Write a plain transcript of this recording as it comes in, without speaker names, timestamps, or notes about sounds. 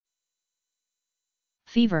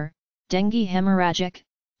Fever, dengue hemorrhagic,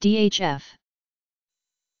 DHF.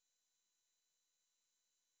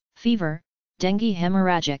 Fever, dengue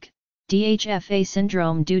hemorrhagic, DHF, a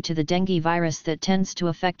syndrome due to the dengue virus that tends to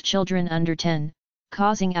affect children under 10,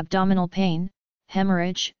 causing abdominal pain,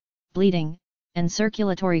 hemorrhage, bleeding, and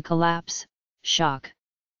circulatory collapse, shock.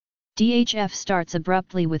 DHF starts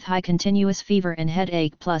abruptly with high continuous fever and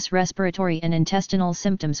headache plus respiratory and intestinal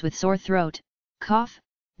symptoms with sore throat, cough,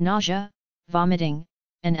 nausea, vomiting,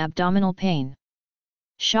 and abdominal pain.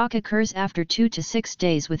 Shock occurs after 2 to 6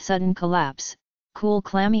 days with sudden collapse, cool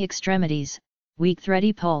clammy extremities, weak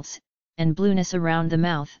thready pulse, and blueness around the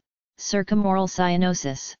mouth, circumoral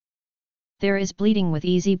cyanosis. There is bleeding with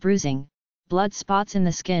easy bruising, blood spots in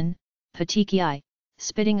the skin, petechiae,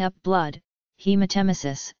 spitting up blood,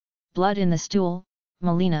 hematemesis, blood in the stool,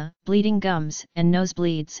 melena, bleeding gums and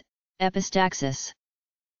nosebleeds, epistaxis.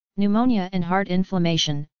 Pneumonia and heart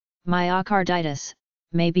inflammation, myocarditis,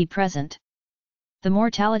 may be present. The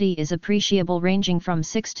mortality is appreciable, ranging from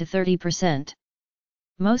 6 to 30%.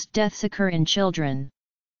 Most deaths occur in children.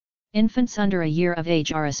 Infants under a year of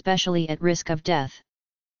age are especially at risk of death.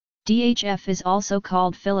 DHF is also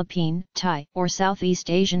called Philippine, Thai, or Southeast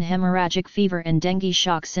Asian hemorrhagic fever and dengue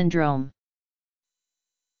shock syndrome.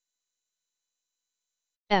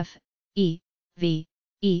 F E V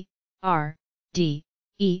E R D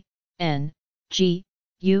E N G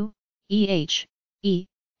U E H E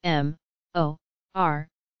M O R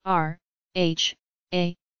R H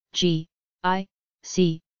A G I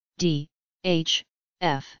C D H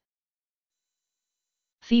F.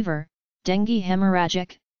 Fever, dengue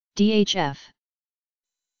hemorrhagic, DHF.